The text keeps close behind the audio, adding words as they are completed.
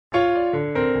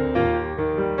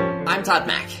Claude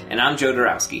Mack. And I'm Joe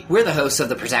Dorowski. We're the hosts of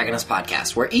the Protagonist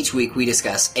Podcast, where each week we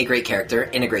discuss a great character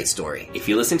in a great story. If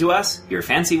you listen to us, your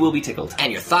fancy will be tickled. And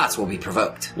your thoughts will be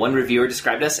provoked. One reviewer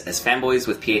described us as fanboys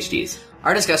with PhDs.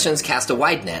 Our discussions cast a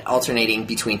wide net, alternating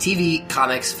between TV,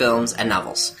 comics, films, and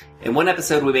novels. In one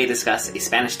episode, we may discuss a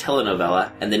Spanish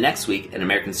telenovela, and the next week, an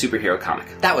American superhero comic.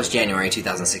 That was January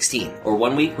 2016. Or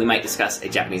one week, we might discuss a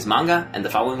Japanese manga, and the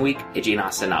following week, a Jane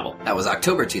Austen novel. That was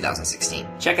October 2016.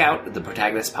 Check out the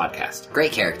Protagonist Podcast.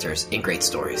 Great characters in great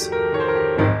stories.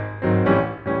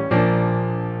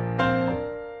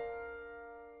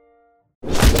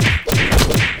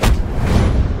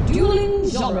 Dueling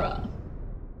genre.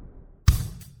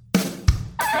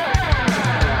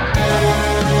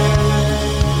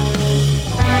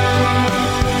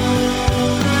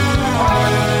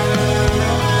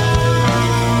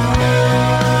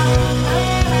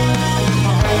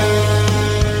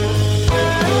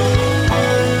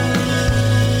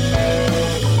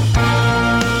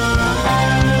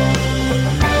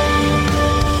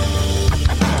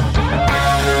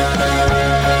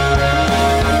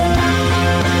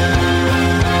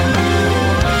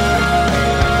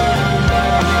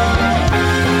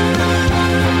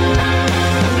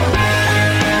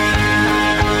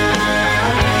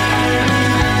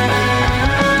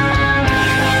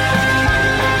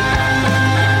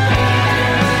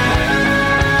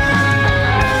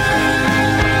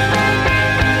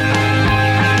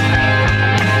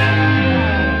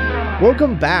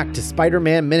 Welcome back to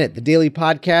Spider-Man Minute, the daily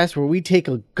podcast where we take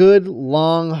a good,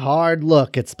 long, hard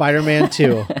look at Spider-Man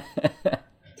 2.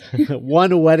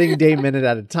 One wedding day minute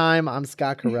at a time. I'm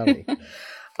Scott Corelli.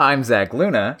 I'm Zach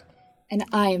Luna. And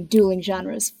I am Dueling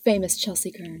Genre's famous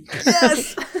Chelsea Kern.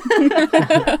 Yes!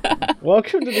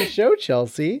 Welcome to the show,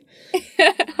 Chelsea.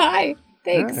 Hi.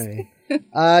 Thanks.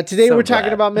 Hi. Today So we're talking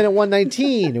glad. about Minute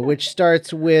 119, which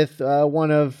starts with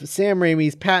one of Sam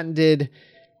Raimi's patented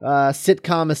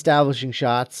sitcom establishing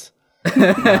shots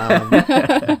out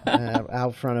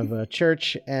front of a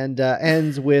church, and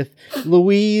ends with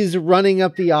Louise running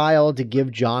up the aisle to give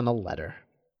John a letter.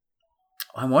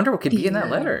 I wonder what could be in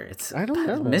that letter. I don't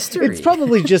know. Mystery. It's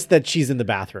probably just that she's in the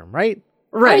bathroom, right?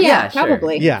 right. Oh, yeah, sure.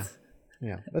 probably. Yeah.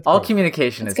 Yeah. That's All probably-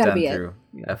 communication That's is gotta done be it. through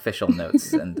official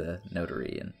notes and the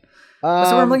notary. And so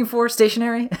what I'm looking for,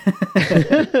 stationery.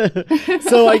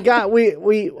 So I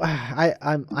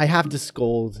have to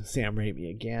scold Sam Raimi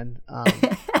again.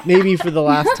 Maybe for the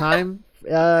last time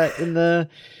in the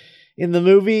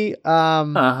movie.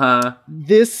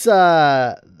 This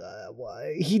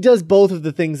he does both of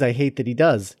the things I hate that he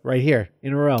does right here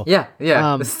in a row. Yeah.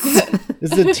 This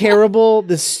is a terrible,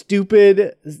 this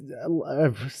stupid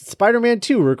Spider-Man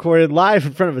 2 recorded live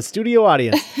in front of a studio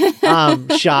audience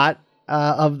shot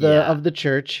of the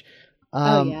church.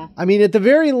 Yeah. I mean, at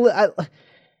the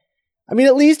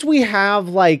at least we have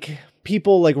like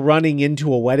people like running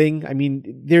into a wedding. I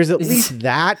mean, there's at least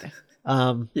that.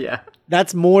 Yeah.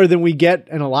 That's more than we get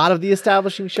in a lot of the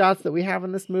establishing shots that we have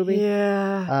in this movie.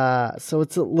 Yeah. So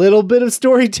it's a little bit of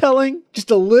storytelling,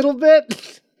 just a little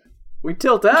bit. We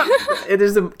tilt up.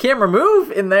 There's a camera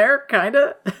move in there, kind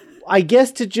of. I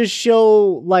guess to just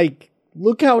show, like,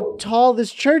 look how tall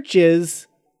this church is.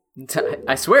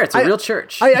 I swear, it's a real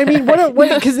church. I mean,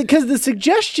 because the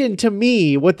suggestion to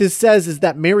me, what this says is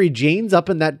that Mary Jane's up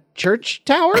in that church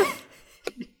tower.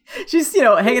 She's,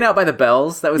 hanging out by the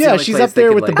bells. That was the only she's place up there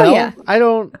they with could, the bell. yeah. I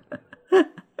don't,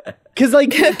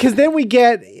 because then we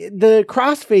get the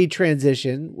crossfade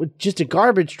transition with just a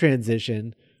garbage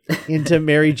transition into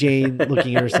Mary Jane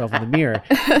looking at herself in the mirror.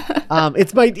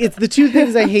 It's the two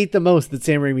things I hate the most that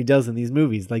Sam Raimi does in these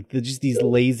movies, like just these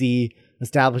lazy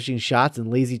establishing shots and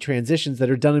lazy transitions that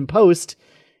are done in post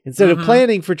instead of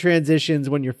planning for transitions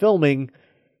when you're filming.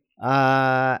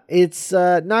 It's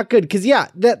not good because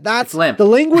that's limp. The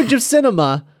language of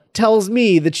cinema tells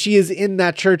me that she is in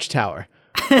that church tower.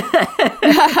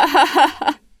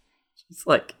 It's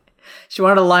like she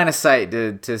wanted a line of sight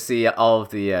to see all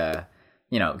of the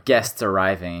guests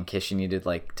arriving in case she needed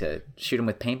like to shoot them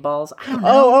with paintballs. I don't know.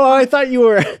 Oh, I thought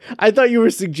you were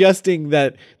suggesting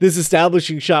that this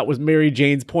establishing shot was Mary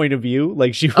Jane's point of view,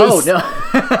 like she was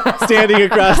standing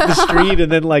across the street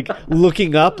and then like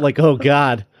looking up, like, oh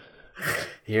God.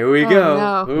 Here we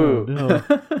go. no. Ooh. No.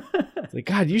 It's like,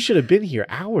 God, you should have been here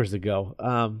hours ago.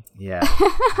 Yeah.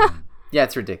 Yeah,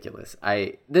 it's ridiculous.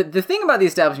 The thing about the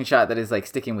establishing shot that is like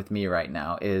sticking with me right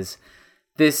now is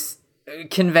this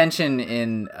convention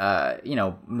in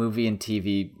movie and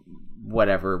TV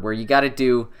whatever where you got to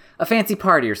do a fancy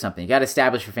party or something. You got to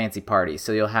establish a fancy party.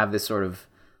 So you'll have this sort of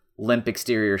limp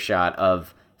exterior shot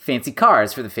of fancy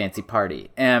cars for the fancy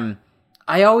party.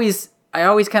 I always I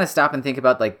always kind of stop and think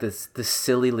about like the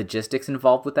silly logistics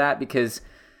involved with that, because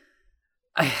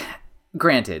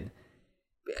granted,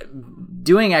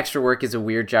 doing extra work is a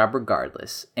weird job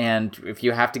regardless. And if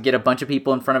you have to get a bunch of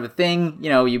people in front of a thing,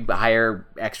 you hire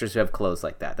extras who have clothes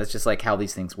like that. That's just like how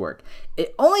these things work.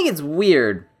 It only gets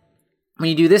weird when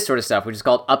you do this sort of stuff, which is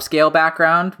called upscale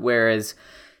background, whereas,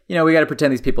 we got to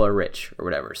pretend these people are rich or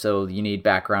whatever. So you need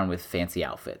background with fancy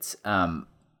outfits.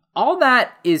 All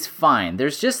that is fine.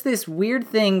 There's just this weird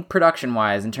thing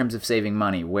production-wise in terms of saving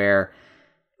money where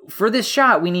for this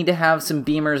shot, we need to have some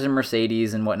Beamers and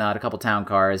Mercedes and whatnot, a couple town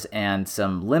cars, and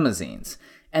some limousines.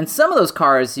 And some of those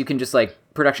cars you can just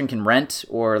production can rent,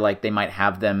 or they might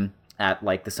have them at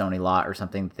the Sony lot or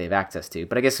something that they have access to.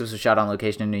 But I guess this was shot on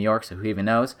location in New York, so who even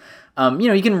knows?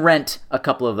 You can rent a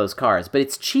couple of those cars, but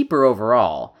it's cheaper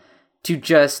overall to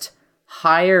just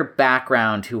hire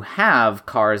background who have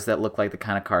cars that look like the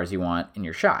kind of cars you want in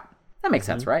your shot. That makes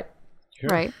sense, right? Sure.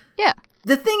 Right. Yeah.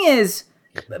 The thing is,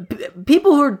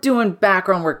 people who are doing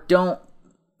background work don't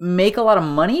make a lot of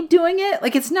money doing it.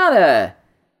 It's not a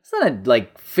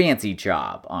fancy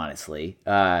job, honestly.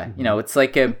 It's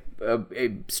like a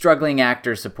struggling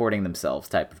actor supporting themselves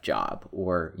type of job,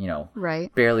 or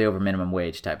right, barely over minimum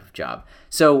wage type of job.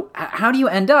 So how do you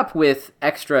end up with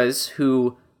extras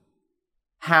who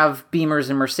have Beamers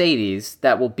and Mercedes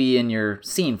that will be in your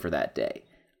scene for that day?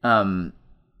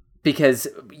 Because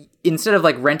instead of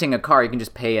renting a car, you can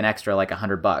just pay an extra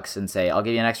 $100 and say, I'll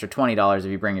give you an extra $20 if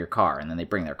you bring your car, and then they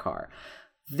bring their car.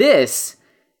 This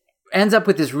ends up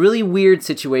with this really weird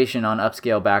situation on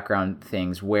upscale background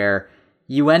things where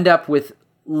you end up with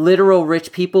literal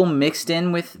rich people mixed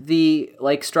in with the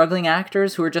struggling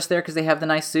actors who are just there because they have the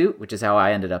nice suit, which is how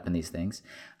I ended up in these things.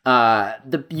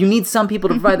 You need some people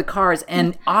to provide the cars,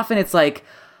 and often it's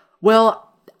well,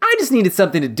 I just needed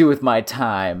something to do with my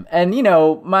time. And,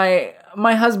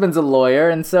 my husband's a lawyer,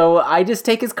 and so I just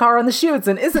take his car on the shoots,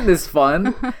 and isn't this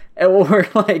fun? Or,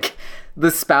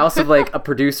 the spouse of, a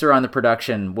producer on the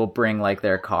production will bring,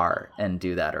 their car and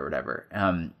do that or whatever.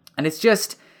 And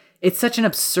it's such an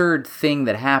absurd thing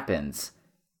that happens.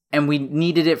 And we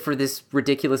needed it for this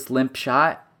ridiculous limp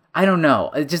shot. I don't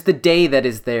know. It's just the day that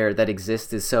is there, that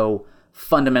exists, is so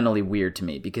fundamentally weird to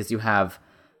me, because you have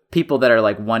people that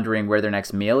are wondering where their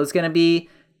next meal is going to be,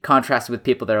 contrasted with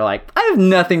people that are I have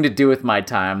nothing to do with my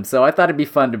time, so I thought it'd be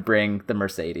fun to bring the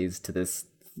Mercedes to this.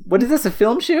 What is this, a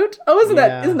film shoot? Oh, isn't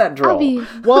that droll?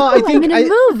 Well, I think I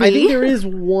think there is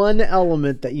one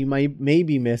element that you may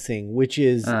be missing, which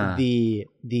is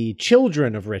the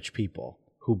children of rich people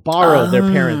who borrow their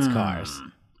parents' cars.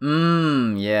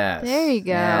 Yes. There you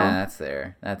go. Yeah, that's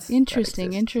there. That's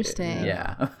interesting.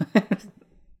 Yeah.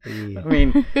 I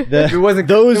mean, those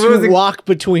who walk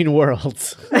between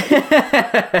worlds.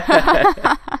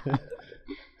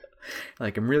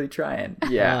 I'm really trying.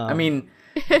 Yeah. I mean,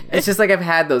 it's just I've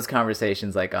had those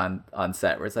conversations on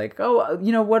set where it's oh,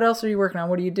 what else are you working on?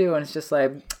 What do you do? And it's just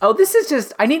oh, this is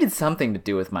just, I needed something to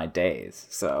do with my days.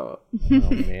 So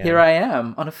here I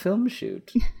am on a film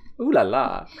shoot. Ooh la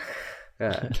la.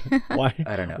 Why?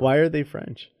 I don't know. Why are they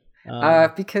French?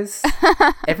 Because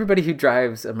everybody who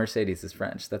drives a Mercedes is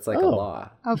French. That's a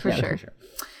law. Oh, for sure.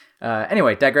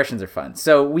 Anyway, digressions are fun.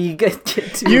 So we get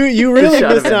to you really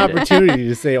missed an opportunity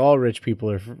to say all rich people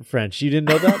are French. You didn't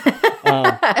know that?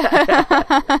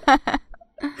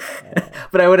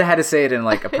 But I would have had to say it in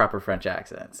a proper French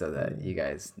accent so that you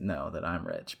guys know that I'm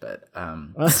rich. But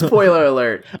spoiler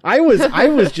alert. I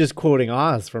was just quoting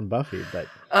Oz from Buffy, but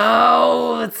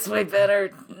it's way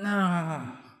better.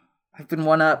 No. I've been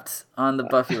one-upped on the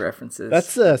Buffy references.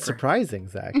 That's surprising,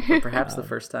 Zach. Perhaps the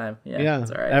first time. Yeah, it's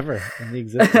all right. Ever in the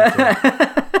existence.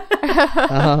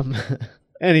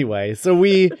 Anyway, so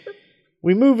we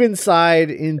move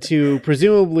inside into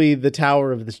presumably the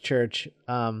tower of this church.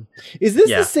 Is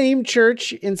this the same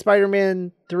church in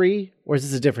Spider-Man 3, or is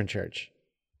this a different church?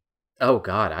 Oh,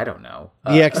 God, I don't know.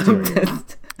 The exterior.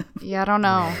 Yeah, I don't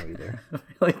know. I'm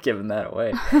really giving that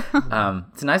away.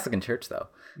 It's a nice-looking church, though.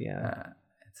 Yeah.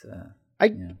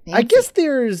 I guess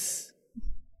there's,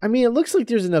 it looks like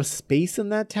there's enough space in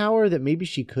that tower that maybe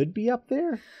she could be up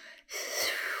there,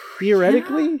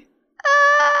 theoretically.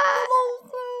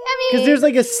 Because there's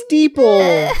a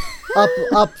steeple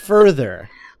up further.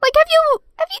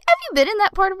 Have you been in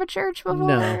that part of a church before?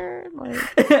 No.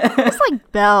 It's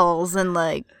bells and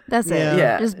that's it.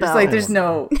 Yeah, just it's bells. there's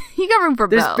no. You got room for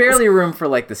there's bells. There's barely room for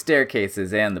the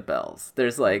staircases and the bells.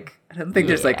 There's I don't think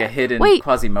there's a hidden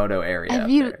Quasimodo area. Up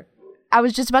there. I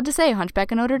was just about to say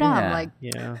Hunchback of Notre Dame.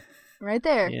 Yeah. Right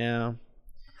there. Yeah.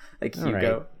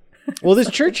 Hugo. Right. Well, this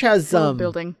church has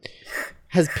building.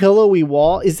 has pillowy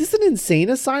wall. Is this an insane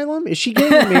asylum? Is she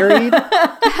getting married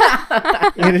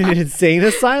in an insane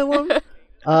asylum?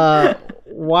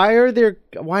 Why are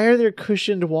there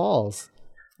cushioned walls?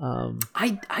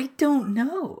 I don't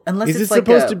know. Unless Is it's it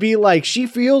supposed to be like she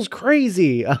feels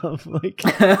crazy? Like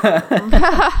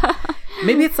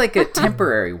maybe it's like a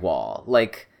temporary wall.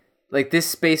 Like this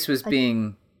space was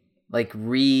being like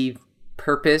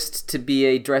repurposed to be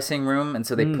a dressing room, and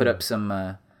so they put up some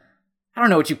I don't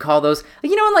know what you call those.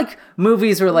 Like, in like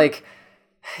movies where like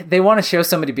they want to show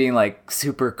somebody being like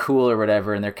super cool or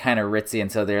whatever, and they're kind of ritzy,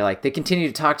 and so they're like they continue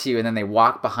to talk to you, and then they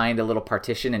walk behind a little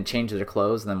partition and change their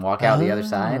clothes, and then walk out the other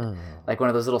side, like one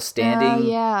of those little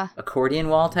standing accordion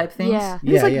wall type things. Yeah.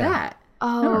 It's like that.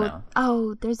 I don't Oh,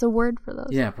 know. there's a word for those.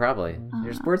 Yeah, probably.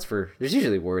 There's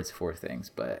usually words for things,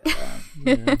 but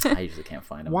I usually can't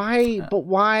find them. why? But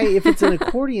why? If it's an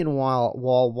accordion wall,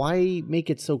 why make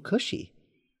it so cushy?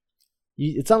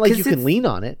 It's not like 'Cause you can it's- lean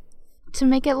on it. To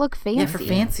make it look fancy. Yeah, for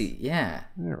fancy. Yeah.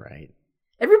 All right.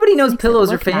 Everybody knows Makes it pillows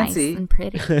are look nice fancy. and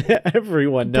pretty.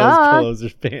 Everyone knows Duh. pillows are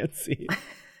fancy.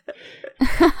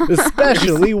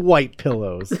 Especially white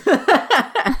pillows. I'm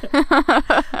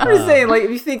just saying, like,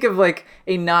 if you think of like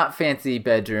a not fancy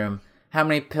bedroom, how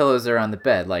many pillows are on the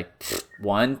bed? Like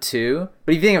 1, 2.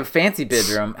 But if you think of a fancy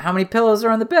bedroom, how many pillows are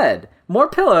on the bed? More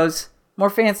pillows, more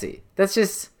fancy. That's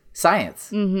just science.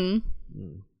 Mm-hmm.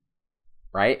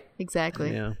 Right?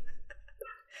 Exactly. Yeah.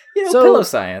 So- Pillow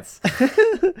science.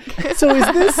 So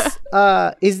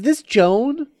is this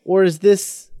Joan, or is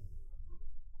this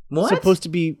What? supposed to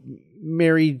be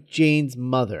Mary Jane's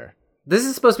mother? This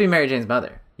is supposed to be Mary Jane's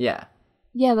mother. Yeah.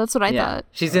 Yeah, that's what I Yeah. thought.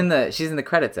 She's in the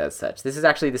credits as such. This is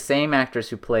actually the same actress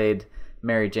who played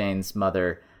Mary Jane's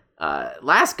mother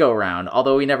last go round,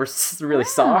 although we never really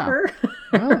saw her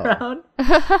around.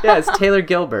 Yeah, it's Taylor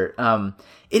Gilbert.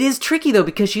 It is tricky though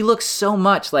because she looks so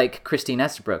much like Christine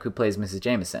Estabrook, who plays Mrs.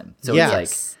 Jameson. So Yeah. it's like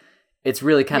it's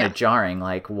really kind of jarring.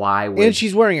 Like, why would And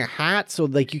she's wearing a hat, so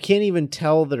like you can't even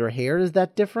tell that her hair is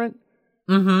that different.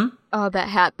 Mm-hmm. Oh, that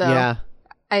hat though. Yeah.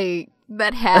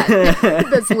 That hat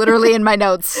that's literally in my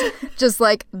notes. Just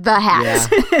like the hat.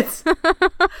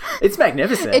 Yeah. It's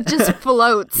magnificent. It just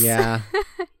floats. Yeah.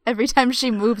 Every time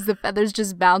she moves, the feathers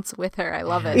just bounce with her. I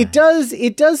love it. It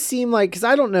does seem like, because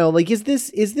I don't know, like is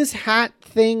this hat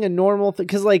thing a normal thing?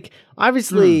 Because like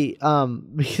obviously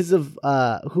because of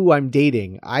who I'm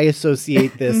dating, I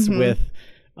associate this with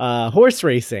horse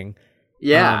racing.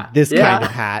 yeah. This kind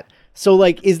of hat. So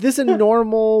like, is this a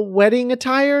normal wedding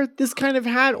attire, this kind of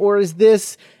hat, or is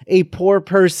this a poor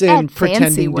person At fancy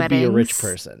pretending to be a rich weddings.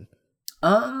 person?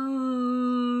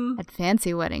 At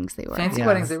fancy weddings, they wear. Fancy Yeah.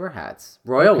 weddings, they wear hats.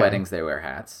 Royal weddings, they wear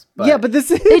hats. But Yeah, but this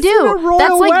is They do. a royal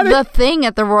That's like wedding. the thing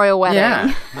at the royal wedding.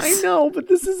 yeah. I know, but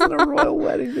this isn't a royal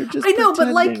wedding. They're just I know, but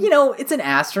like, pretending. it's an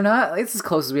astronaut. It's as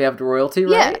close as we have to royalty,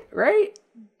 Yeah. right? Right?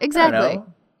 I Exactly. don't know.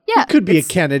 Yeah. Could be a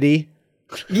Kennedy.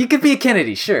 You could be a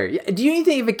Kennedy, sure. Do you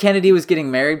think if a Kennedy was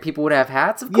getting married, people would have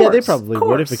hats? Of course. Yeah, they probably of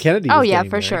would if a course. Kennedy Oh, was yeah, getting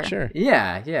for married, sure.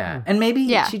 Yeah, yeah. And maybe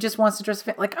Yeah. she just wants to dress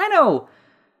like I know.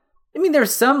 I mean,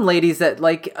 there's some ladies that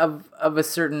like of a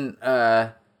certain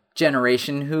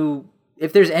generation who,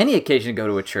 if there's any occasion to go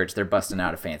to a church, they're busting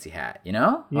out a fancy hat, you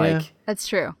know? Yeah. Like That's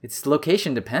true. it's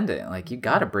location dependent. Like you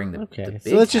got to bring the Okay, the big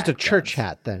so that's just a hat church guns.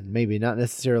 hat then, maybe not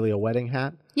necessarily a wedding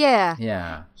hat. Yeah.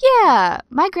 Yeah. Yeah.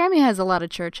 My Grammy has a lot of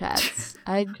church hats.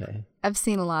 Okay. I've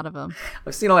seen a lot of them.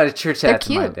 I've seen a lot of church They're hats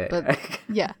in my cute, day. but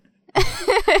yeah.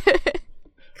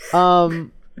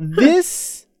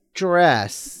 This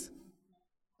dress,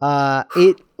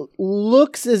 it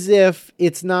looks as if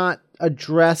it's not a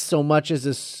dress so much as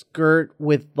a skirt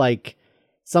with like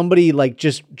somebody like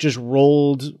just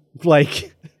rolled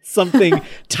like something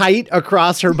tight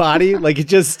across her body. Like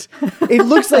it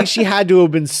looks like she had to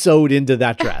have been sewed into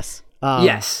that dress.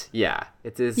 Yes. Yeah.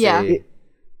 It is. Yeah.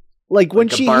 Like when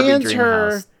Like a she Barbie hands dream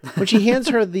her house. when she hands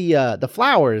her the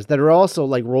flowers that are also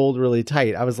like rolled really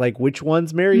tight, I was like, which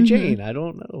one's Mary Jane? I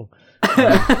don't know.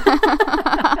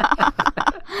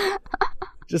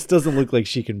 Just doesn't look like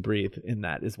she can breathe in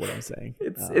that, is what I'm saying.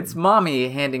 It's mommy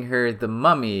handing her the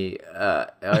mummy.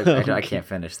 I can't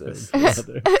finish this. As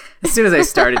soon as I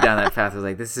started down that path, I was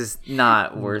like, this is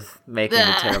not worth making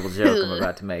the terrible joke I'm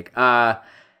about to make. But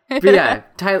yeah,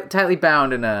 tightly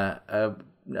bound in a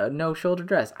no shoulder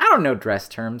dress. I don't know dress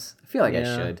terms. I feel like I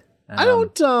should. I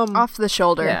don't Off the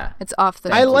shoulder. Yeah. It's off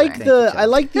the I shoulder. like Thank you, the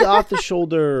Chelsea. off the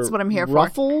shoulder That's what I'm here for.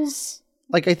 ruffles.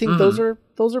 Like I think those are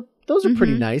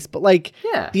pretty nice, but like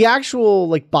Yeah. the actual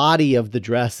like body of the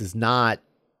dress is not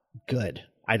good,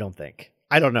 I don't think.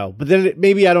 I don't know. But then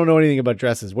maybe I don't know anything about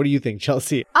dresses. What do you think,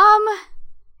 Chelsea?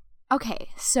 Okay,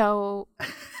 so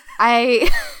I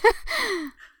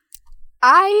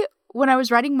when I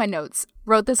was writing my notes,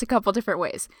 wrote this a couple different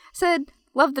ways. Said,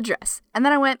 love the dress. And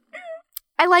then I went,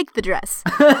 I like the dress.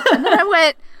 And then I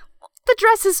went, the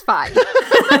dress is fine.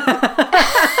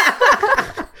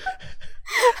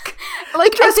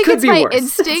 Like, I think it's my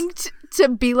instinct to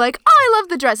be like, oh, I love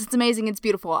the dress. It's amazing. It's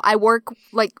beautiful. I work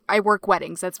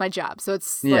weddings. That's my job. So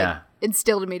it's like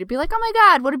instilled in me to be like, oh my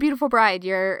God, what a beautiful bride.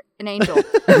 You're an angel.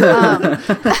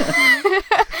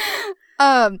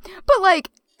 But like,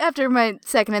 after my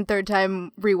second and third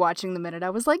time rewatching the minute,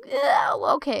 I was like,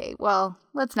 okay, well,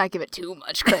 let's not give it too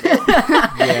much credit.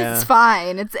 It's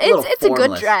fine. It's a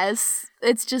good dress.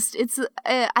 It's just,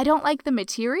 I don't like the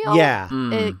material. Yeah.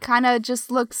 It kind of just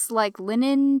looks like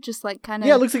linen, just like kind of.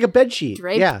 Yeah, it looks like a bed sheet.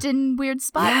 Draped in weird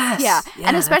spots. Yes. Yeah.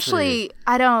 And especially,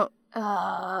 I don't,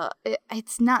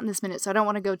 it's not in this minute, so I don't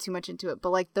want to go too much into it, but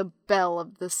like the bell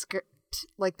of the skirt,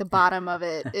 like the bottom of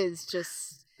it is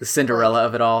just. The Cinderella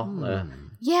of it all.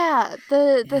 Yeah,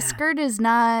 the skirt is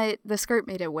not. The skirt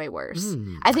made it way worse.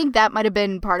 I think that might have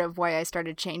been part of why I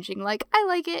started changing. Like, I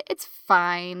like it. It's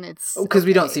fine. It's because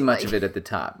we don't see much of it at the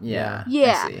top. Yeah.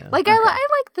 Yeah. I see. Like, I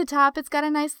like the top. It's got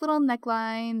a nice little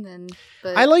neckline, and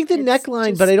I like the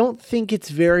neckline, but I don't think it's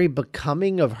very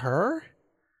becoming of her.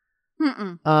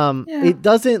 It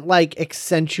doesn't like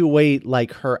accentuate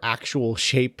like her actual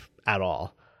shape at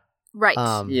all. Right.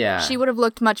 Yeah. She would have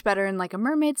looked much better in like a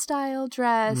mermaid style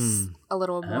dress, a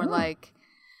little more like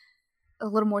a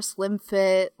little more slim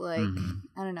fit, like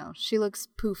I don't know. She looks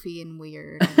poofy and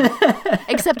weird.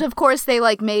 Except of course they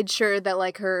like made sure that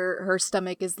like her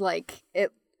stomach is like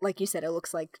it, like you said, it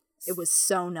looks like it was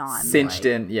sewn on. Cinched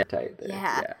like, in, tight there.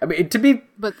 Yeah. I mean, to be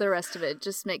but the rest of it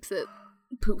just makes it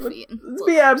poofy. Let's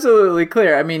be absolutely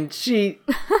clear. I mean, she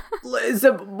is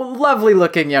a lovely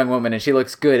looking young woman and she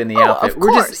looks good in the outfit. Of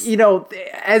course. We're just,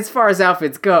 as far as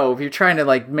outfits go, if you're trying to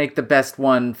like make the best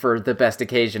one for the best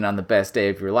occasion on the best day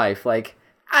of your life, like,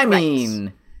 I mean,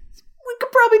 we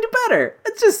could probably do better.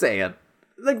 I'm just saying.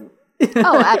 Like,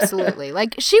 oh, absolutely.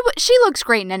 Like she looks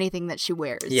great in anything that she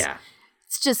wears. Yeah.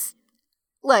 It's just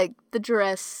like the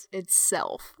dress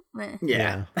itself.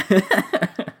 Yeah.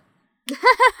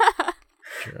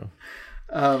 True.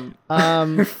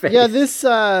 Face. Yeah,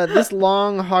 this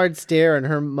long hard stare and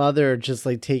her mother just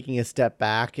like taking a step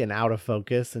back and out of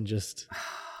focus and just.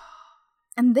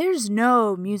 And there's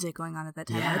no music going on at that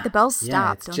time. Yeah. Right? The bells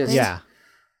stop, it's don't just- they? Yeah.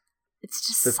 It's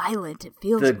just silent. It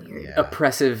feels The weird.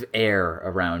 oppressive air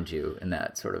around you in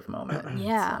that sort of moment.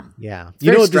 Yeah. Yeah. It's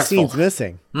You know very what stressful. the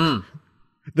scene's missing?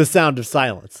 The sound of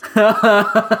silence.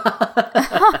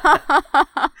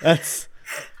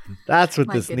 That's what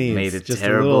My this goodness. needs. Made a just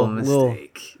terrible a little,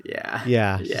 mistake. Yeah.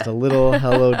 Yeah, just a little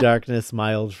hello darkness,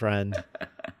 my old friend.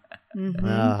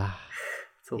 Ah,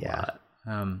 It's a Yeah.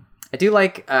 lot. I do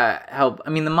like how, I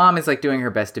mean, the mom is like doing her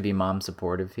best to be mom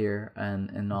supportive here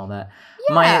and all that.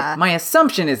 Yeah. My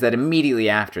assumption is that immediately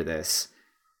after this,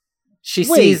 she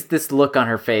sees this look on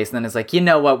her face and then is like, you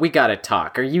know what, we gotta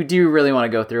talk. Or do you really want to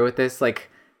go through with this? Like,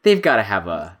 they've got to have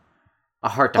a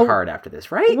heart to heart after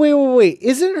this, right? Wait.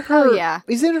 Isn't her? Oh, yeah.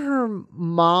 Isn't her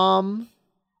mom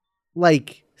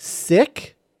like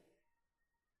sick?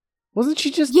 Wasn't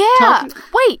she just? Yeah. talking-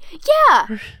 Wait.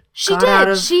 Yeah. She Got out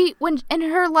did. of- She when in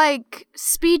her like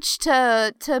speech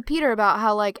to Peter about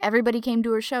how like everybody came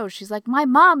to her show. She's like, my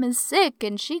mom is sick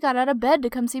and she got out of bed to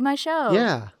come see my show.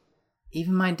 Yeah.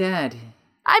 Even my dad.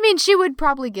 I mean, she would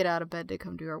probably get out of bed to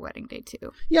come to her wedding day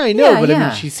too. Yeah, I know, Yeah, but I yeah.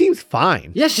 mean, she seems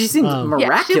fine. Yeah, she seems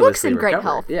miraculously she looks in great recovered.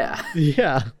 health. Yeah.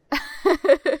 Yeah.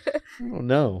 I don't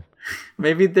know.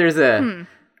 Maybe there's a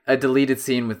deleted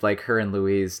scene with like her and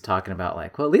Louise talking about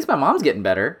like, well, at least my mom's getting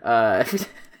better. Yeah.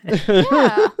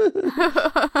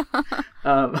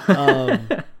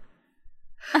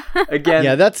 Again.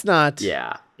 Yeah, that's not.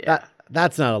 Yeah.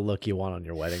 That's not a look you want on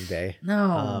your wedding day.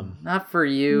 No, not for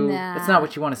you. Nah. It's not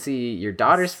what you want to see your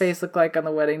daughter's face look like on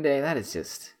the wedding day. That is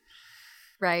just,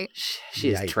 Right. she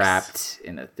is Yikes. trapped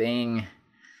in a thing.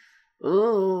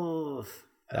 Ooh.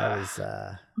 That was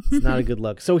it's not a good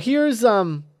look. So here's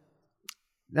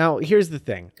now here's the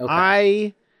thing.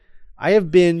 Okay. I have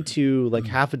been to like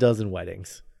half a dozen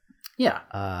weddings. Yeah.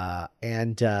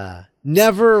 And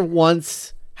never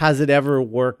once has it ever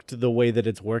worked the way that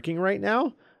it's working right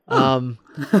now.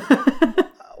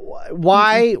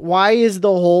 Why is the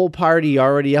whole party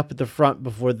already up at the front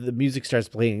before the music starts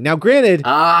playing? Now, granted,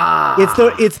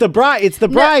 it's the bride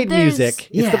there's- music.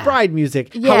 It's the Yeah. bride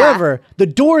music. Yeah. However, the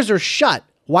doors are shut.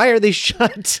 Why are they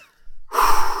shut?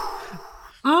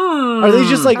 Are they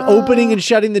just like opening and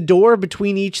shutting the door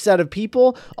between each set of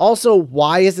people? Also,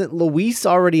 why isn't Luis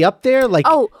already up there? Like,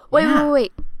 Oh,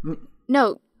 wait.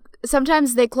 No,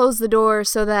 sometimes they close the door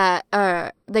so that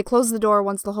they close the door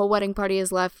once the whole wedding party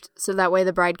is left, so that way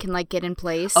the bride can like get in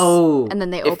place. Oh, and then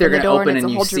they if they're open the gonna door, open and it's and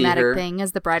a you whole see dramatic her. thing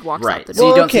as the bride walks Right. out the So door.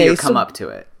 you don't see her okay, come so- up to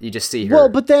it. You just see her. Well,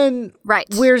 but then Right.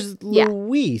 where's Yeah.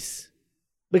 Luis?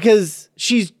 Because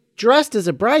she's dressed as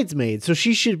a bridesmaid, so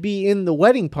she should be in the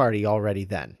wedding party already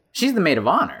then. she's the maid of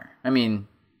honor. I mean,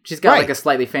 she's got Right. like a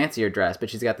slightly fancier dress, but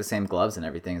she's got the same gloves and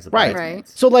everything as the Right.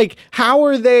 bridesmaids. So like, how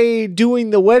are they doing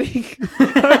the wedding? How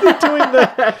are they doing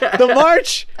the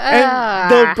march?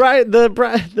 And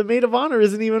the maid of honor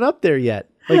isn't even up there yet.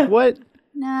 Like what?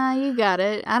 Nah, you got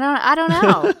it. I don't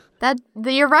know.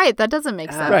 You're right. That doesn't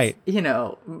make sense. Right. You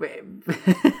know,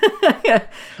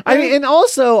 I mean, and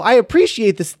also I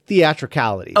appreciate this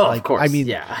theatricality. Oh, like, of course, I mean,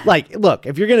 yeah. like, look,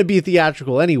 if you're going to be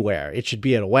theatrical anywhere, it should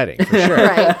be at a wedding for sure.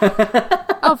 Right.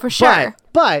 Oh, for sure.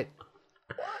 But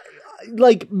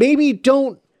like maybe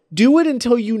don't do it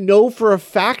until you know for a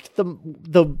fact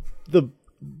the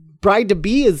bride to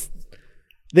be is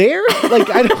there. Like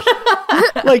I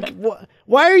don't like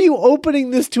why are you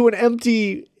opening this to an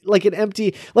empty like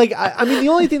I mean the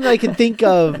only thing that I can think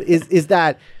of is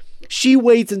that she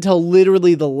waits until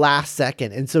literally the last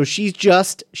second, and so she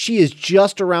is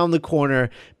just around the corner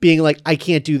being like, I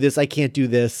can't do this,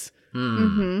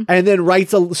 Mm-hmm. and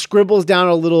then scribbles down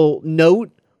a little note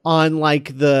on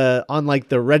the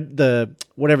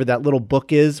whatever that little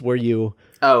book is where you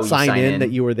sign in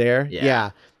that you were there.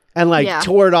 Yeah. And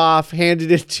tore it off,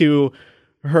 handed it to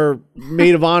her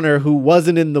maid of honor who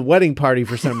wasn't in the wedding party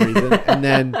for some reason, and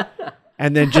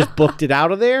then just booked it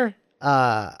out of there.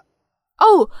 I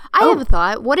have a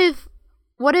thought. What if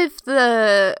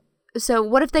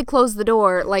they closed the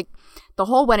door, like the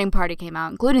whole wedding party came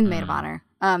out, including the maid of honor.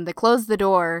 They closed the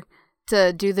door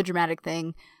to do the dramatic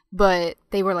thing, but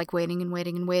they were like waiting and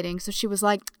waiting and waiting. So she was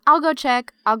like, I'll go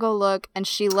check, I'll go look, and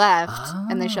she left,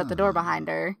 and they shut the door behind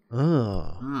her.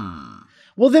 Oh.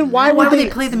 Well, then why would would they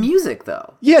play the music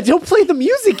though? Yeah, don't play the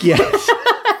music yet.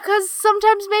 Because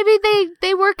sometimes maybe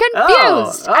they were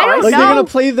confused. I don't like know. they're gonna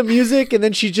play the music and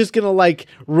then she's just gonna like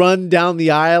run down the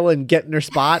aisle and get in her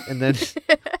spot and then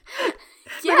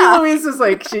Yeah. Maybe Louise was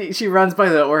like she runs by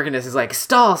the organist, is like,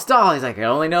 stall. He's like, I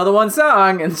only know the one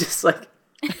song, and just like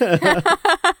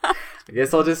I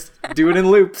guess I'll just do it in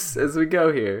loops as we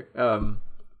go here.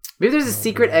 Maybe there's a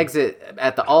secret exit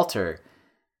at the altar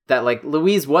that like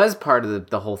Louise was part of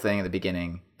the whole thing at the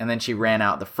beginning, and then she ran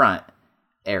out the front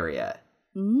area.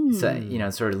 So,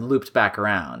 sort of looped back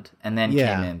around and then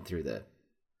came in through the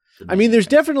I mean, there's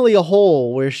definitely a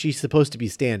hole where she's supposed to be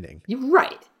standing. You're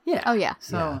right. Yeah. Oh, yeah.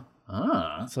 So,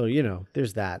 So,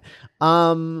 there's that.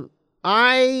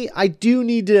 I do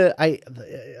need to,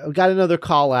 I've got another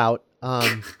call out,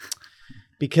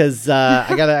 because,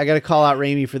 I gotta call out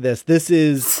Raimi for this. This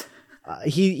is,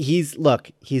 he's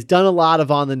done a lot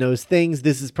of on the nose things.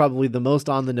 This is probably the most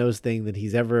on the nose thing that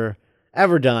he's ever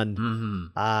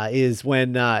done. Is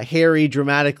when Harry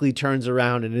dramatically turns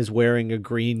around and is wearing a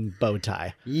green bow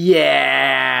tie.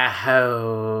 yeah.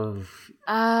 Oh.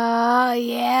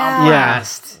 Yeah.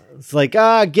 Blast. It's like,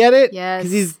 get it? Yes.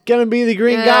 Because he's going to be the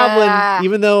Green Goblin,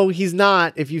 even though he's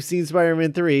not. If you've seen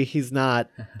Spider-Man 3, he's not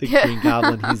the Green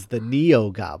Goblin. He's the Neo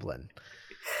Goblin.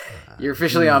 You're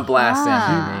officially on blast,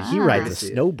 Anthony. He rides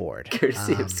a snowboard.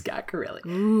 Courtesy of Scott Corelli.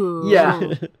 Ooh.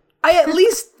 Yeah. I at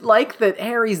least like that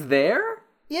Harry's there,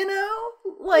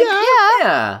 Like,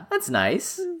 yeah, that's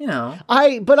nice,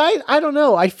 I don't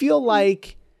know. I feel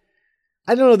like,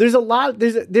 I don't know. There's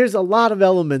a lot of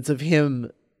elements of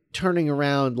him turning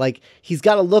around. Like, he's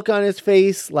got a look on his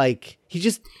face. Like, he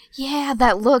just. Yeah,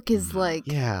 that look is like.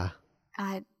 Yeah.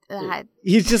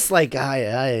 He's just like,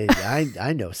 I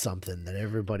know something that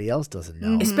everybody else doesn't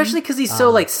know. Especially because he's so,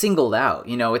 like, singled out.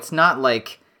 It's not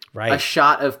like right. a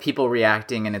shot of people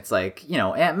reacting and it's like,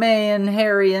 Aunt May and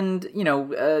Harry and,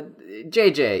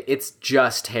 JJ. It's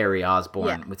just Harry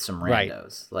Osborn with some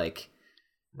randos. Right. Like,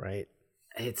 right.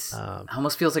 It's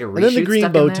almost feels like a reshoot. And then the green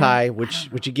stuck bow in there. tie,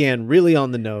 which again, really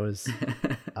on the nose.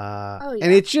 yeah.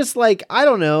 And it's just like, I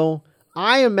don't know.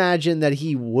 I imagine that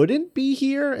he wouldn't be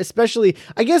here, especially,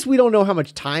 I guess we don't know how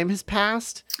much time has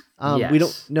passed. Yes. We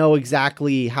don't know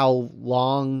exactly how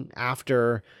long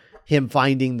after him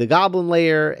finding the goblin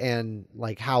lair and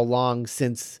like how long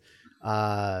since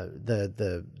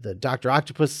the Dr.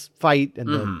 Octopus fight and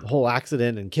the whole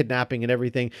accident and kidnapping and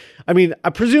everything. I mean,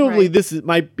 presumably this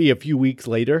might be a few weeks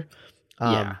later.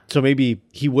 So maybe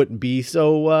he wouldn't be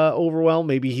so overwhelmed.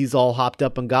 Maybe he's all hopped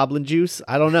up on goblin juice.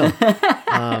 I don't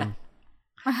know.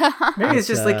 Maybe it's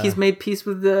just like he's made peace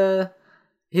with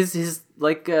his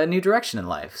like a new direction in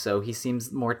life. So he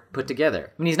seems more put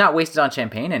together. I mean, he's not wasted on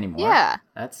champagne anymore. Yeah.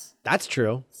 That's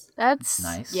true. That's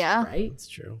nice. Yeah. Right? That's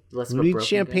true. Less of Who a needs broken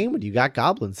champagne when you got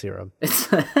goblin serum?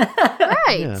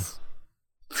 Right. Yeah.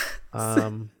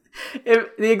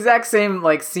 The exact same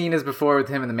like scene as before with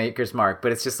him in the Maker's Mark,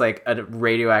 but it's just like a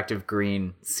radioactive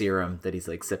green serum that he's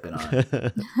like sipping on.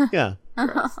 Yeah.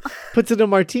 Puts it in a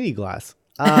martini glass.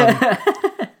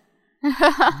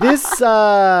 This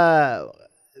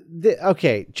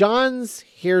okay, John's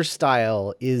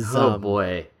hairstyle is Oh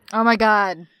boy. Oh my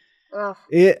god. Ugh.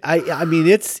 I mean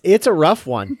it's a rough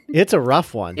one. It's a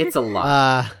rough one. It's a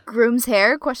lot. Groom's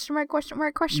hair? Question mark? Question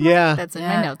mark? Question Yeah. mark? That's in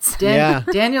my notes. Yeah.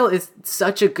 Daniel is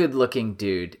such a good-looking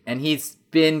dude, and he's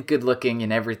been good-looking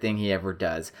in everything he ever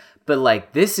does. But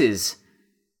like, this is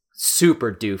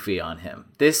super doofy on him.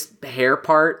 This hair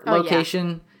part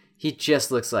location, he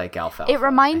just looks like alfalfa. It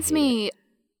reminds me.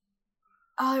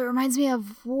 Oh, it reminds me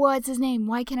of what's his name?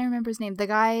 Why can't I remember his name? The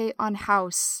guy on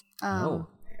House.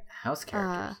 House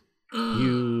characters.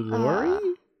 Hugh Laurie?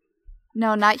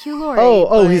 No, not Hugh Laurie.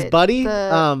 Oh, his but buddy?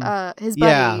 His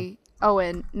buddy.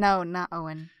 Owen. No, not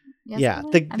Owen. Yes, Yeah,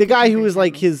 Owen? the guy who was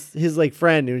like his like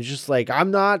friend who was just like, I'm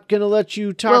not gonna let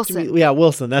you talk to Wilson. me. Yeah,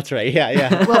 Wilson, that's right.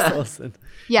 Yeah. Wilson.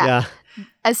 Yeah.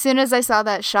 As soon as I saw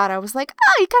that shot, I was like,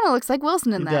 oh, he kind of looks like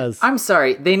Wilson in He that. does. I'm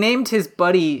sorry, they named his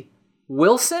buddy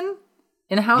Wilson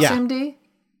in House Yeah. MD?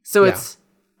 So Yeah. it's...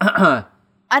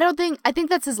 I think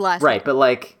that's his last Right, name. but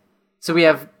like... So we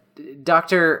have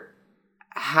Dr.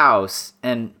 House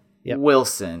and Yep.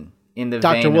 Wilson in the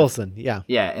Dr. vein of- Wilson. Yeah.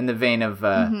 Yeah, in the vein of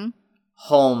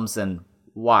Holmes and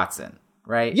Watson,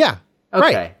 right? Yeah.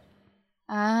 Okay.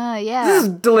 Right. Yeah. This is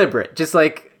deliberate. Just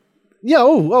like... Yeah.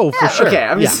 Oh, for sure. Okay,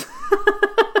 I'm yeah. just...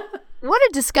 What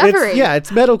a discovery.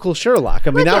 It's medical Sherlock.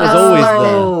 I mean, that at was us.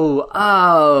 always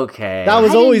okay. that was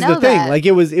I didn't always the know thing. that. Like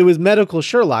it was medical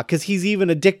Sherlock because he's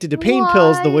even addicted to pain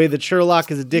pills the way that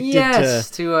Sherlock is addicted to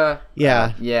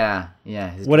yeah.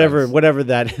 His drugs. whatever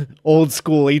that old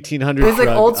school 1800s. It's like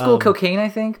drug. old school cocaine, I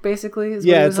think, basically. Is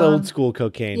what Yeah, he it's was on. old school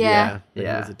cocaine. Yeah. That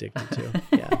Yeah. he was addicted to.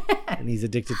 Yeah, and he's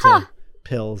addicted to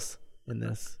pills in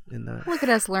that. Look at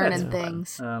us learning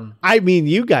things. I mean,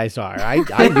 you guys are. I knew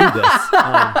this.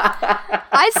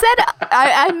 I said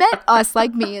I meant us,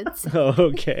 like me. It's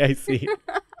Okay, I see.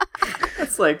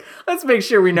 It's like, let's make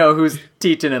sure we know who's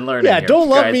teaching and learning. Yeah, here, don't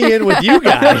lump guys. me in with you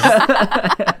guys.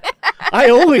 I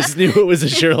always knew it was a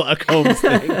Sherlock Holmes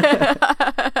thing.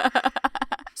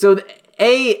 So,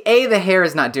 the hair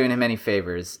is not doing him any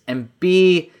favors, and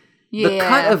B, the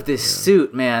cut of this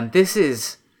suit, man, this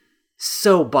is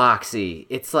so boxy.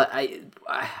 It's like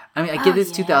I mean, I get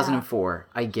this 2004,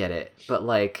 I get it, but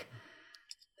like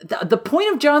the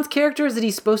point of John's character is that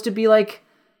he's supposed to be like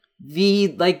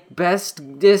the like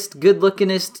bestest,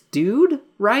 good-lookingest dude,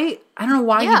 right? I don't know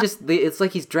why it's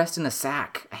like he's dressed in a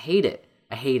sack. I hate it.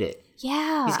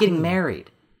 Yeah. He's getting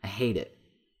married. I hate it.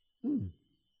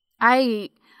 I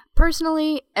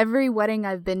personally, every wedding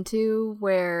I've been to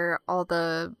where all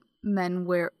the men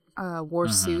wore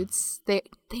suits, they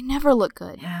never look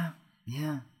good.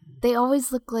 Yeah. They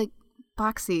always look like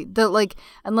boxy.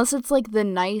 Unless it's like the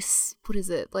nice, what is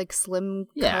it, like slim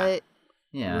cut,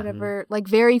 whatever, like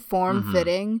very form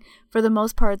fitting. For the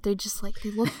most part, they just like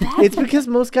they look bad. It's because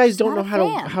most guys don't know Not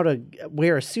a fan. how to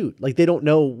wear a suit. Like they don't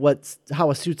know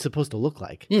how a suit's supposed to look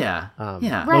like. Yeah.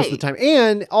 Most of the time.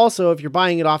 And also, if you're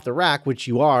buying it off the rack, which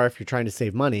you are, if you're trying to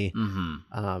save money,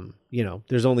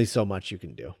 there's only so much you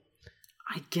can do.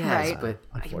 I guess, but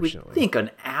I would think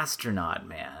an astronaut,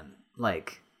 man.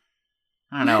 Like,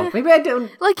 I don't know. Maybe I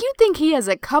don't. Like you'd think he has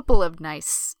a couple of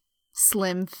nice,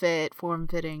 slim fit, form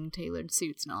fitting, tailored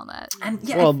suits and all that. And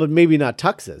Well, but maybe not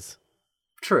tuxes.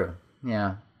 True.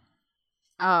 Yeah.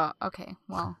 Oh, okay.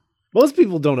 Well, Most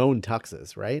people don't own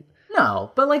tuxes, right?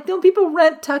 No, but like, don't people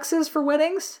rent tuxes for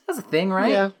weddings? That's a thing,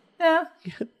 right? Yeah.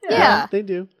 yeah. They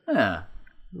do. Yeah.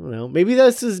 I don't know. Maybe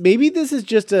this is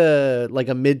just a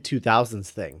mid 2000s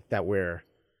thing that we're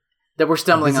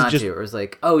stumbling This is onto. just- Or it's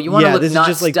like, oh, you want to this look is not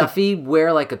just like stuffy? Wear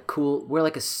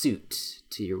a suit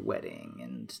to your wedding,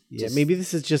 and just maybe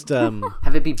this is just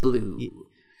have it be blue.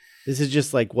 this is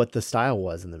just like what the style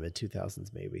was in the mid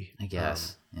 2000s. Maybe I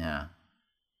guess. Yeah.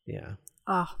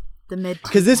 Oh, the mid.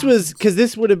 Because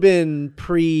this would have been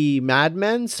pre Mad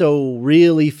Men, so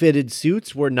really fitted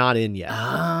suits were not in yet.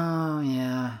 Oh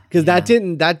yeah. Because that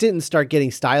didn't start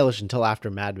getting stylish until after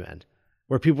Mad Men,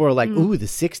 where people were like, "Ooh, the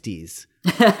 '60s."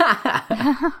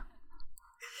 It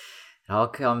all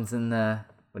comes in the,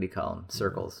 what do you call them?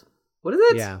 Circles. What is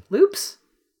it? Yeah. Loops?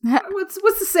 What's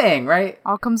the saying, right?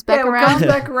 all comes back It around. comes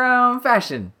back around.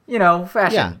 Fashion.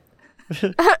 Fashion.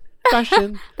 Yeah.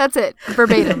 fashion. That's it.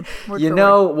 Verbatim. Word You for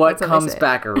know word. what That's they comes say.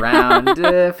 back around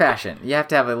fashion. You have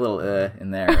to have a little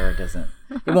in there, or it doesn't.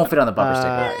 It won't fit on the bumper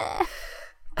sticker.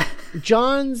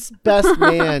 John's best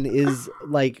man is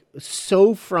like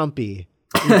so frumpy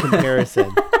in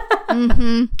comparison.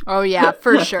 Oh yeah,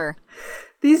 for sure.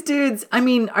 These dudes, I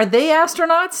mean, are they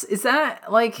astronauts? Is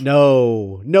that like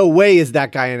No way is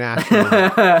that guy an astronaut.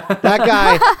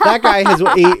 that guy has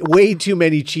ate way too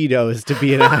many Cheetos to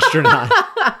be an astronaut.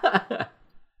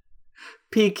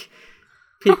 peak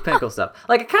pinnacle stuff?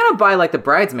 Like I kind of buy like the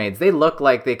bridesmaids. They look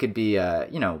like they could be,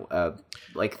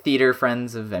 like theater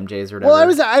friends of MJ's or whatever. Well, I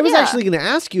was Yeah. actually going to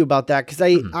ask you about that because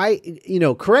I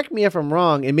correct me if I'm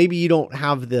wrong, and maybe you don't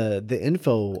have the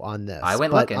info on this. I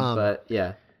went looking, but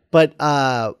yeah. But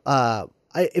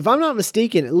if I'm not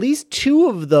mistaken, at least two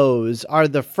of those are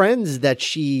the friends that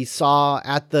she saw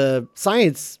at the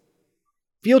science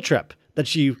field trip that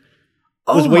she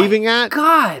was waving at.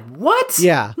 God, what?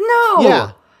 Yeah. No.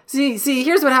 Yeah. See,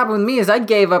 here's what happened with me is I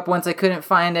gave up once I couldn't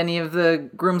find any of the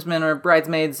groomsmen or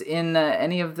bridesmaids in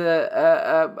any of the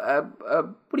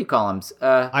what do you call them?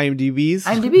 IMDb's.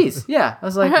 IMDb's. Yeah, I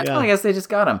was like, Yeah. oh, I guess they just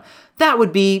got them. That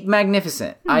would be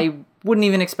magnificent. I wouldn't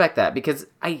even expect that because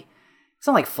it's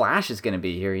not like Flash is going to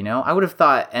be here, you know? I would have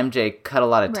thought MJ cut a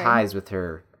lot of Right. ties with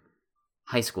her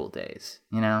high school days,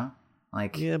 you know?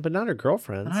 Like, Yeah, but not her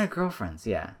girlfriends. not her girlfriends,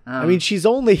 yeah. I mean, she's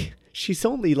only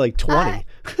like 20.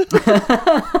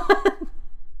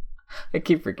 I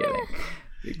keep forgetting.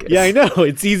 because- Yeah, I know.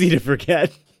 It's easy to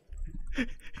forget.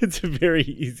 It's very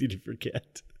easy to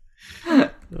forget. I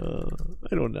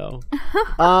don't know.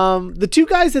 The two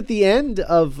guys at the end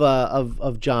of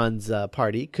John's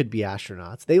party could be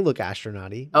astronauts. They look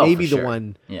astronaut-y. Oh, Maybe for the sure.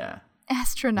 one Yeah.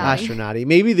 Astronaut. astronaut-y.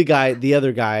 Maybe the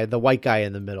other guy, the white guy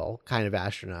in the middle, kind of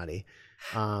astronaut-y.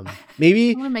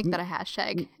 Maybe I want to make that a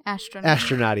hashtag. Astronaut.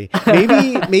 astronaut-y.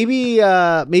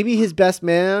 Maybe his best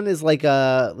man is like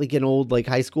an old like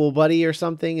high school buddy or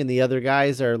something, and the other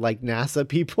guys are like NASA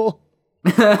people.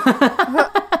 That's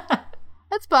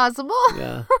possible.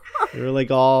 Yeah. They're like,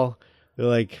 all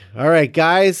right,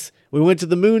 guys, we went to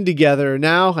the moon together.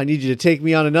 Now I need you to take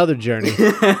me on another journey.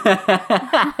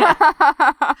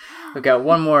 I've got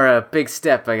one more big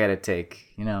step I got to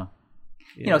take, you know.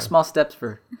 You know, small steps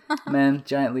for men,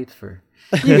 giant leaps for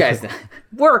you guys.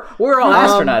 We're all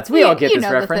astronauts. We all get you this know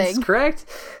the reference, thing. correct?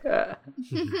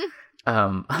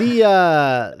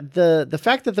 The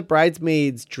fact that the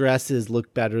bridesmaids' dresses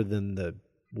look better than the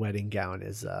wedding gown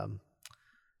is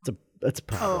it's a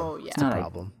problem. Oh, yeah. It's a Not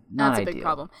problem. not That's a big ideal.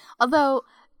 problem. Although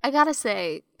I gotta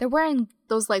say, they're wearing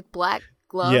those like black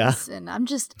gloves, and I'm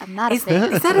not a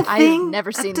fan. is that a I've thing?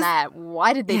 never seen that.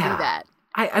 Why did they Yeah. do that?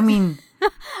 I mean,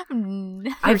 I've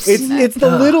never I've seen It's that. it's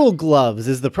the little gloves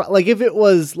is the like if it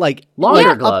was like Longer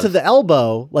up gloves. to the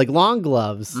elbow, like long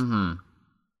gloves. mhm.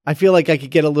 I feel like I could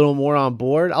get a little more on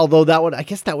board. Although that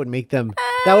would make them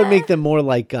more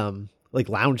like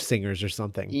lounge singers or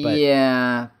something. But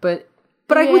yeah, but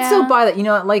I would still Yeah. buy that. You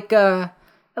know, at like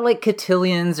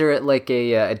cotillions or at like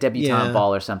a debutante Yeah.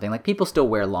 ball or something. Like people still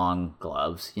wear long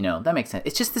gloves. You know, that makes sense.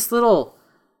 It's just this little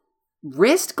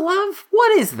wrist glove.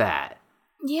 What is that?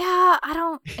 Yeah, I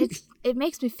don't. It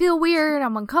makes me feel weird.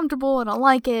 I'm uncomfortable. I don't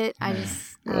like it. I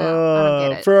don't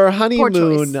get it. For our choice.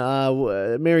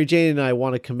 honeymoon, Mary Jane and I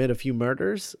want to commit a few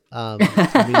murders.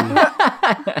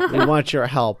 We want your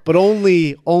help, but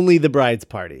only the bride's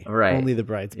party. Right. Only the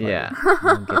bride's party. Yeah,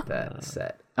 I'll get that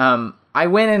set. I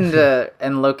went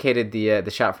and located the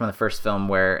shot from the first film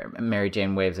where Mary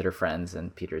Jane waves at her friends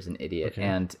and Peter's an idiot,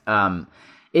 and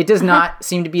it does not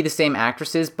seem to be the same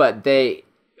actresses, but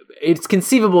it's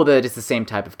conceivable that it's the same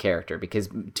type of character because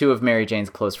two of Mary Jane's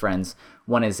close friends,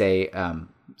 one is a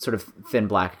sort of thin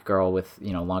black girl with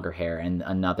longer hair, and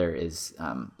another is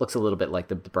looks a little bit like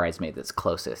the bridesmaid that's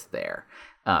closest there.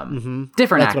 Different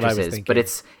That's what I was actresses, thinking. but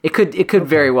it could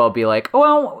very well be like, oh,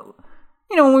 well,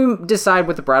 when we decide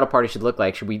what the bridal party should look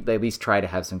like, should we at least try to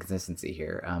have some consistency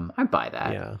here? I buy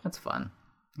that. Yeah. That's fun.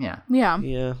 Yeah. Yeah.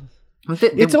 Yeah.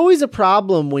 The- It's always a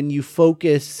problem when you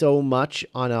focus so much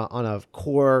on a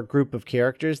core group of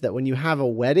characters that when you have a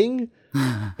wedding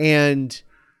and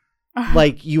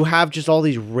like you have just all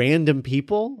these random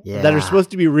people that are supposed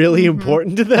to be really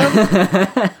important to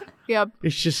them, Yep.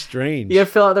 it's just strange. you gotta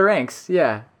fill out the ranks.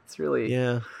 Yeah. It's really,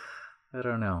 Yeah. I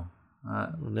don't know.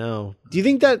 No. Do you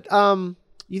think that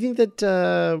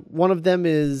one of them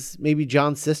is maybe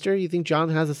John's sister? You think John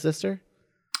has a sister?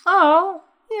 Oh,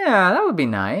 yeah, that would be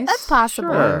nice. That's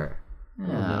possible. Sure.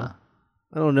 Yeah.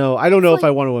 I don't know. I don't know if I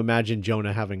want to imagine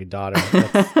Jonah having a daughter.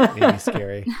 That's maybe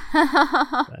scary.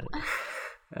 I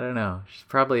don't know. She's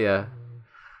probably a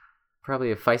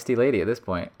feisty lady at this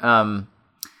point.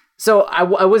 So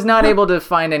I was not able to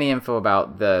find any info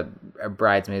about the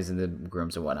bridesmaids and the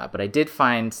grooms and whatnot, but I did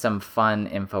find some fun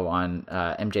info on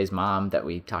MJ's mom that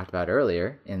we talked about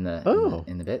earlier in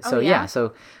the bit. So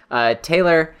so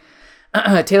Taylor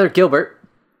Gilbert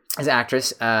is an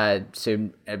actress. So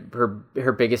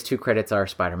her biggest two credits are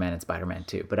Spider-Man and Spider-Man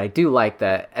 2. But I do like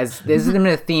that, as this has been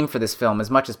a theme for this film, as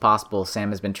much as possible,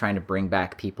 Sam has been trying to bring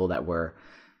back people that were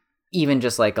even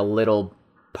just like a little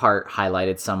part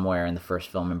highlighted somewhere in the first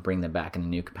film and bring them back in a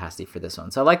new capacity for this one.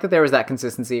 So I like that there was that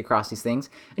consistency across these things.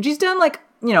 And she's done like,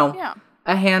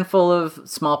 a handful of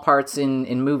small parts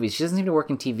in movies. She doesn't seem to work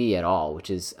in TV at all, which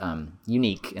is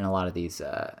unique in a lot of these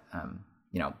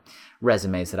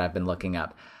resumes that I've been looking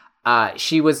up.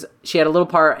 She had a little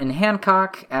part in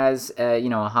Hancock as a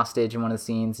hostage in one of the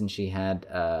scenes, and she had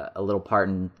a little part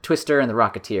in Twister and The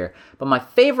Rocketeer. But my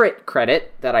favorite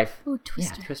credit that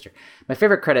Twister. My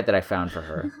favorite credit that I found for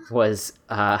her was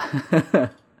a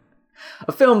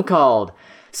film called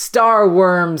Star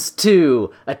Worms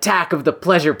 2: Attack of the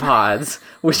Pleasure Pods,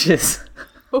 which is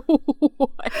a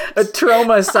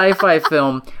Troma sci-fi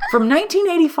film from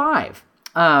 1985.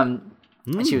 And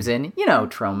she was in,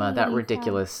 Troma, that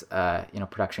ridiculous,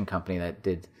 production company that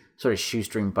did sort of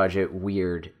shoestring budget,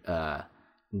 weird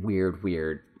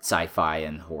sci-fi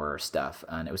and horror stuff.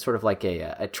 And it was sort of like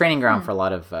a training ground for a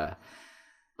lot of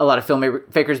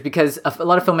filmmakers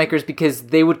because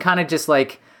they would kind of just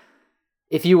like,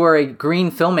 if you were a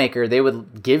green filmmaker, they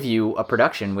would give you a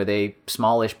production with a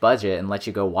smallish budget and let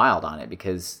you go wild on it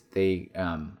because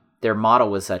their model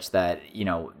was such that,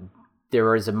 there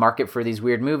was a market for these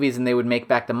weird movies and they would make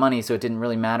back the money, so it didn't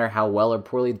really matter how well or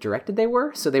poorly directed they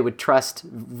were. So they would trust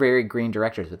very green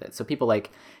directors with it. So people like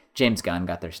James Gunn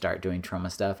got their start doing Troma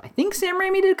stuff. I think Sam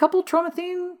Raimi did a couple Troma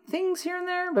theme things here and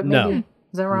there, but maybe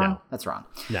is that wrong? No. That's wrong.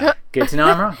 No. Good to know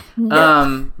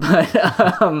I'm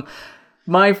wrong.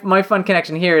 My fun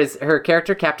connection here is her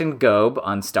character Captain Gobe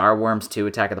on Star Worms 2: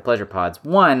 Attack of the Pleasure Pods.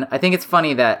 One, I think it's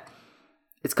funny that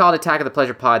it's called Attack of the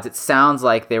Pleasure Pods. It sounds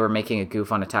like they were making a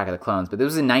goof on Attack of the Clones, but this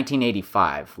was in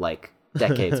 1985, like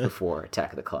decades before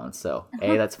Attack of the Clones. So,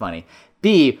 A, that's funny.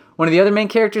 B, one of the other main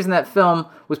characters in that film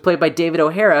was played by David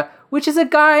O'Hara, which is a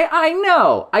guy I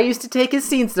know. I used to take his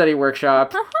scene study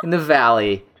workshop in the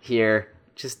Valley here,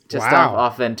 just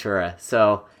off Ventura.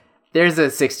 So there's a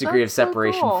 6 degree of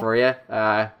separation for you.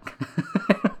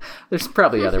 There's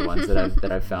probably other ones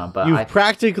that I've found, but You've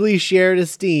practically shared a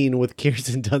scene with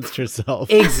Kirsten Dunst herself.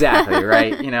 Exactly,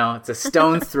 right? It's a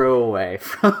stone's throw away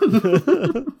from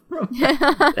I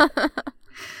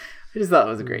just thought it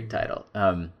was a great title.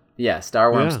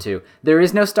 Star Worms 2. There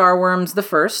is no Star Worms the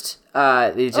first.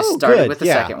 They just started with the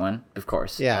second one, of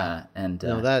course. Yeah.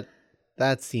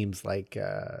 That seems like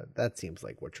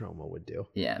what Troma would do.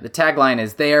 Yeah, the tagline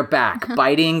is "They are back,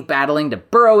 biting, battling to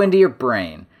burrow into your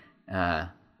brain."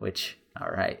 Which,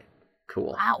 all right,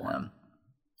 cool. Wow.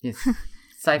 It's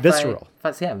sci-fi, visceral.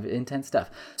 Intense stuff.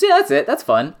 So yeah, that's it. That's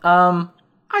fun. I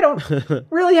don't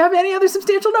really have any other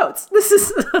substantial notes. This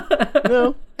is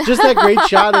no, just that great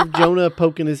shot of Jonah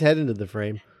poking his head into the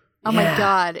frame. Oh my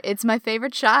god, it's my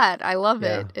favorite shot. I love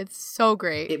it. It's so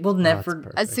great. It will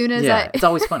never. As soon as it's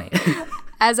always funny.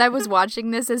 As I was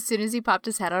watching this, as soon as he popped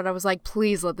his head out, I was like,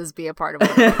 please let this be a part of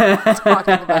what I'm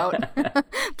talking about.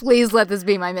 Please let this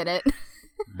be my minute.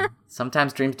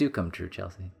 Sometimes dreams do come true,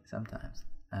 Chelsea. Sometimes.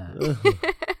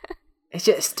 It's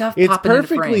just stuff it's popping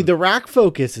into frame. The rack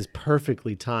focus is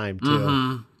perfectly timed, too.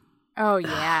 Mm-hmm. Oh,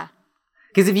 yeah.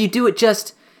 Because if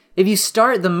you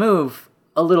start the move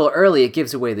a little early, it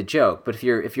gives away the joke. But if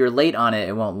you're late on it,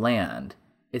 it won't land.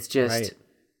 It's just...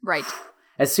 Right.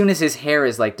 As soon as his hair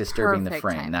is like disturbing the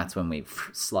frame, timing. That's when we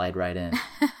slide right in.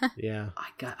 Yeah.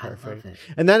 I love it.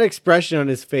 And that expression on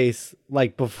his face,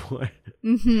 like before,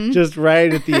 just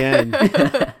right at the end.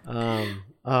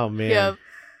 Oh man. Yep.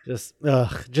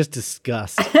 Just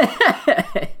disgust.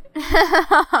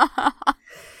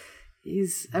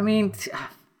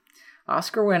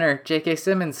 Oscar winner J.K.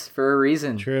 Simmons for a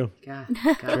reason. True. God.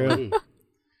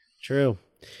 True.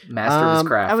 Master of his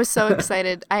craft. I was so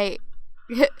excited.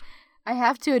 I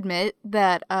have to admit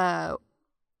that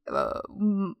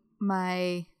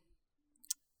my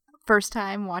first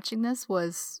time watching this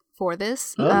was for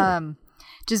this.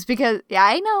 Just because,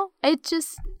 I know. It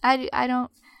just, I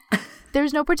don't,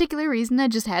 there's no particular reason. I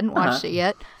just hadn't watched it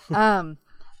yet.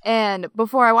 And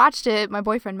before I watched it, my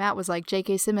boyfriend Matt was like,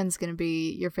 J.K. Simmons is going to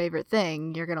be your favorite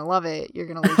thing. You're going to love it. You're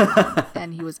going to lose your mind.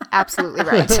 And he was absolutely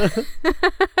right.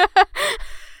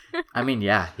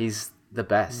 He's the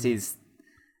best. He's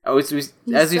as you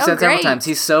said several times,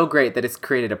 he's so great that it's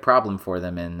created a problem for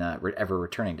them in ever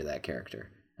returning to that character.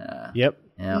 Yep.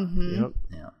 Yeah. Mm-hmm.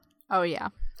 Yeah. Oh, yeah.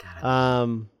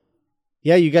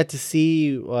 Yeah, you got to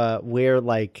see where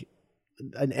like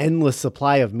an endless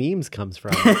supply of memes comes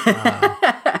from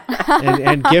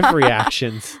and GIF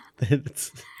reactions.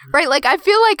 Right, like I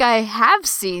feel like I have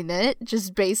seen it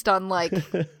just based on like,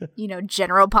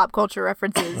 general pop culture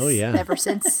references Oh, yeah. ever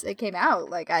since it came out.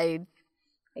 Like I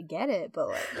get it, but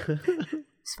like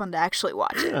it's fun to actually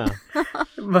watch it. Yeah.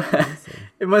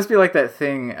 It must be like that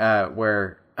thing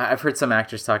where I've heard some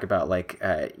actors talk about like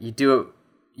you do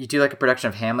like a production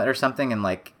of Hamlet or something, and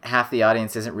like half the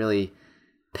audience isn't really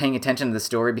paying attention to the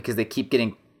story because they keep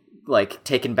getting like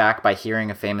taken back by hearing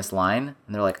a famous line,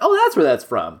 and they're like, "Oh, that's where that's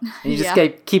from." And you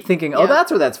just keep thinking, "Oh,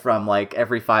 that's where that's from," like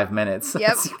every 5 minutes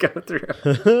as you go through.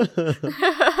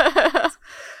 It's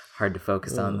hard to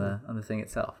focus on the thing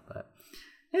itself, but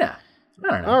yeah. I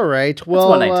don't know. All right. Well,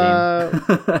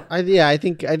 119. I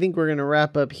think we're gonna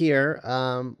wrap up here.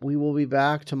 We will be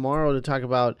back tomorrow to talk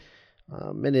about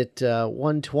minute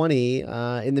 120.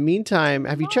 In the meantime,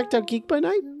 have you checked out Geek by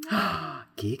Night?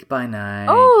 Geek by Night.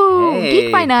 Oh, Hey.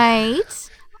 Geek by Night.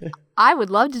 I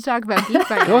would love to talk about Geek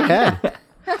by Night. Go ahead.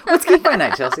 What's Geek by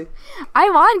Night, Chelsea?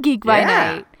 I'm on Geek by Yeah.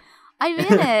 Night. I'm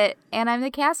in it, and I'm the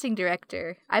casting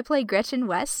director. I play Gretchen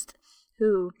West,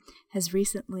 who has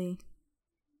recently.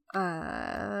 Maybe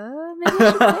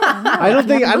I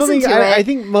should say, I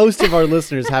think most of our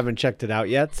listeners haven't checked it out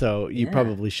yet, so you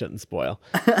probably shouldn't spoil.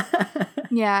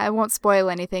 Yeah, I won't spoil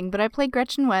anything, but I play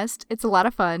Gretchen West. It's a lot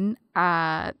of fun.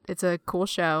 It's a cool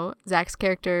show. Zach's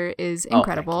character is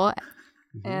incredible,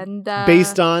 and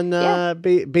Based on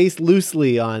based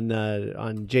loosely on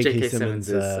J.K.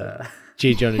 Simmons'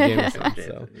 J. Jonah Jameson.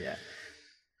 So. Yeah.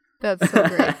 that's so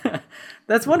great.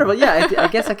 That's wonderful. Yeah, I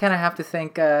guess I kind of have to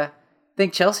thank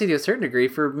Chelsea to a certain degree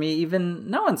for me even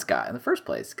knowing Scott in the first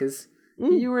place, because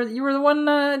you were the one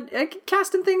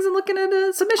casting things and looking at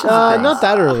submissions. and things. Not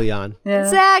that early on. Yeah.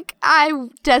 Zach, I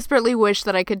desperately wish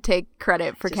that I could take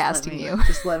credit for casting you.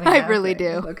 Just let me. I have really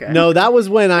things. do. Okay. No, that was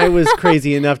when I was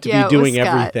crazy enough to Yeah, be it was doing Scott.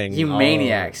 everything. You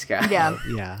maniac, Scott. Yeah.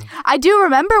 Yeah. I do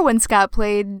remember when Scott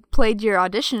played your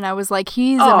audition. I was like,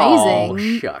 he's Oh,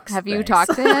 amazing. shucks, Have you thanks.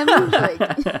 talked to him?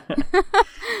 Like,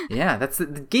 Yeah, that's the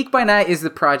Geek by Night is the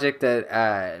project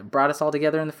that brought us all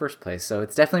together in the first place. So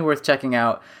it's definitely worth checking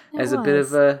out as a bit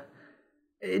of a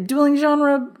dueling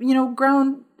genre,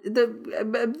 ground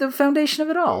the foundation of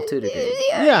it all to a degree.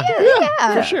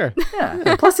 Yeah, for sure.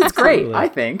 Yeah. Plus, it's great. Absolutely. I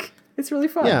think it's really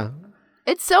fun. Yeah.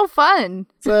 it's so fun.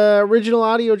 It's an original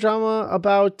audio drama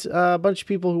about a bunch of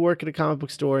people who work at a comic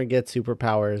book store and get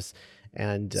superpowers.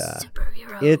 And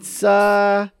it's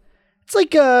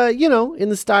like, in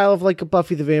the style of like a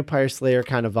Buffy the Vampire Slayer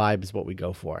kind of vibe is what we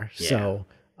go for. Yeah. So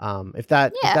if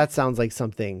that sounds like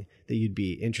something that you'd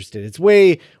be interested in, it's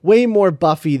way more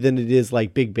Buffy than it is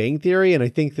like Big Bang Theory. And I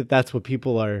think that that's what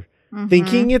people are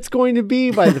thinking it's going to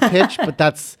be by the pitch, but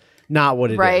that's not what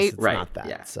it is. Right. It's Right. not that.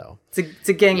 Yeah. So It's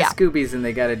a gang Yeah. of Scoobies, and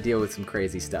they got to deal with some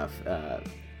crazy stuff.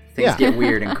 Things get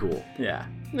weird and cool. Yeah.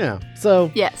 yeah. So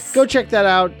Yes. go check that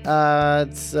out.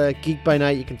 It's Geek by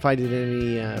Night. You can find it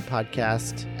in any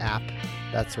podcast app,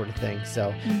 that sort of thing.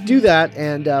 So do that,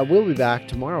 and we'll be back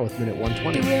tomorrow with minute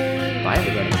 120. Bye,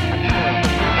 everybody.